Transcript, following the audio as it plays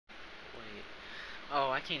Oh,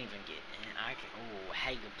 I can't even get in. I can. Oh,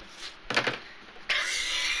 hey.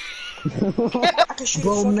 I can shoot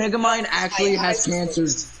Bro, a fucking Megamind gun actually with my has eyes cancer.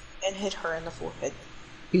 closed and hit her in the forehead.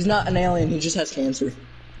 He's not an alien, he just has cancer.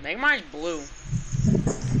 Megamine's blue.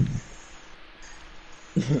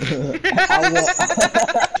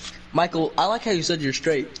 Michael, I like how you said you're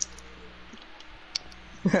straight.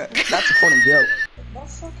 That's a funny joke. No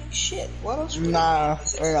fucking shit. What else? Nah,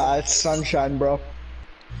 it's sunshine, bro.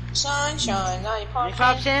 Sunshine, now you He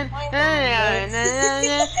pops in.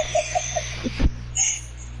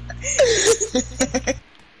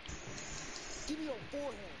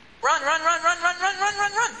 Run, run, run, run, run, run, run,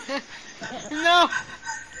 run, run! No.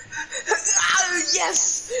 Oh,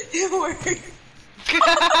 yes! It worked.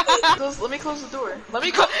 Let me close the door. Let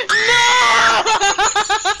me close. No!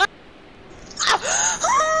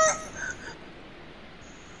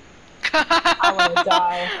 I wanna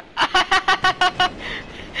die.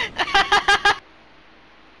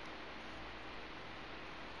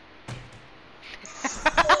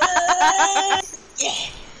 Yeah.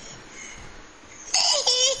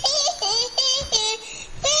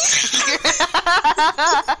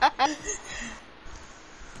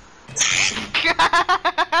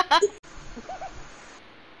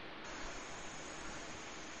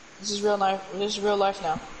 This is real life. This is real life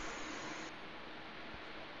now.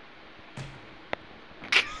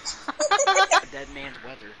 Dead man's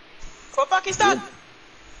weather. Go Pakistan!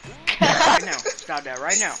 Right now. Stop that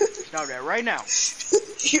right now. Stop that right now.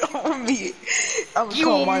 You owe me. I would You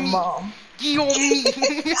call owe my me. mom. You owe me.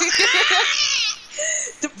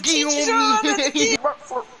 The teachers are on the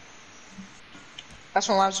That's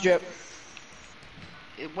my last drip.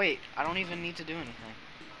 Wait, I don't even need to do anything.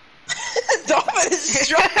 Dolphin is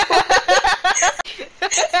strong.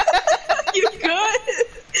 You good?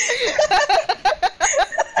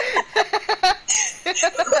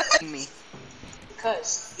 Me.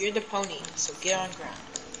 Because you're the pony, so get on ground.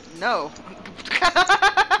 No.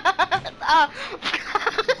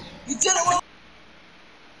 You did it well.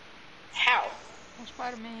 How? I'm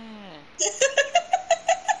Spider-Man.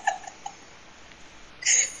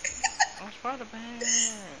 I'm Spider-Man.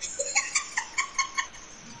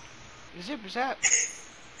 Zip zap.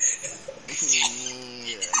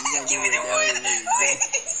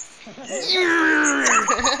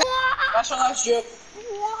 That's my last drip.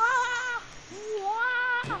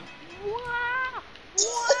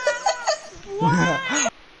 I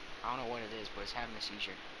don't know what it is, but it's having a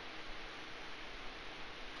seizure.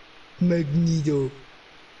 Magneto.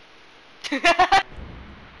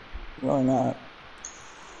 Really not.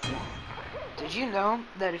 Did you know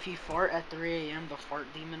that if you fart at 3 AM, the fart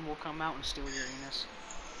demon will come out and steal your anus?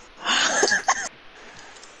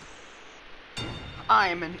 I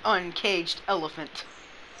am an uncaged elephant.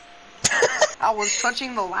 I was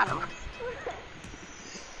touching the ladder.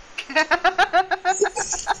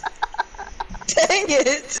 Dang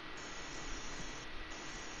it!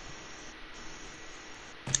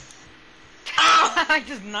 I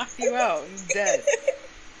just knocked you out. I'm dead.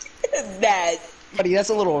 Dad. Buddy, that's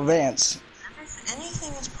a little advanced.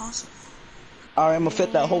 Anything is possible. Alright, I'm gonna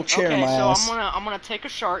fit that whole chair in my so ass. I'm gonna take a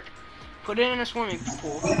shark, put it in a swimming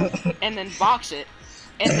pool, and then box it,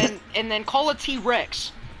 and then call a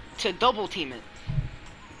T-Rex to double team it.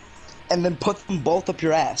 And then put them both up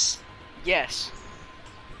your ass. Yes.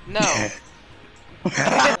 No.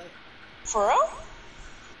 For real?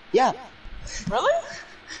 Yeah, Really?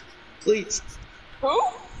 please. Who?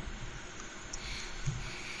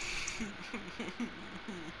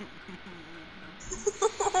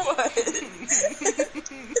 What?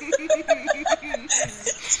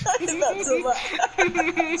 Try not to laugh.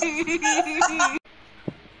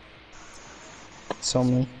 So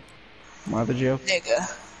me. Why the joke? Nigga.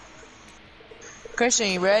 Christian,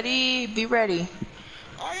 you ready? Be ready.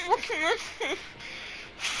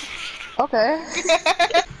 Okay.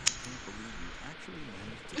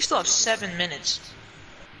 We still have 7 minutes.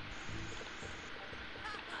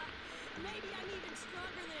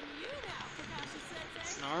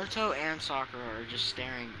 Naruto and Sakura are just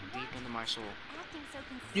staring deep into my soul.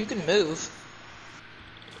 You can move.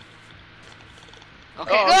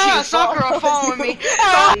 Okay, Oh, she's Sakura following me.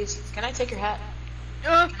 Please, can I take your hat?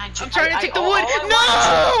 I'm trying to take the wood.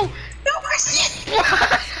 No! No, my shit!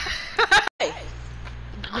 Hey.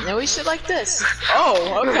 Now we sit like this.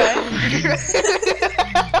 Oh, okay.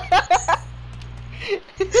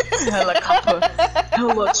 Helicopter.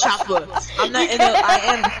 Hello, Chopper. I'm not in I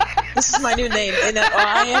am. This is my new name.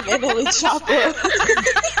 I am Emily Chopper.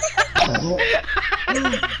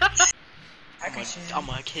 I'm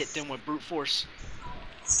gonna hit them with brute force.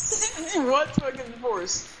 What fucking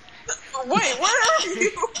force? Wait, where are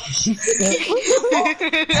you? I'm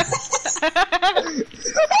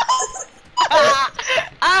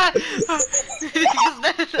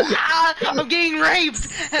getting raped.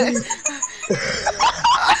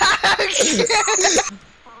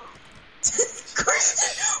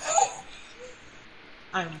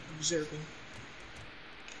 I'm observing.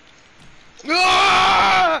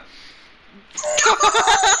 Ah!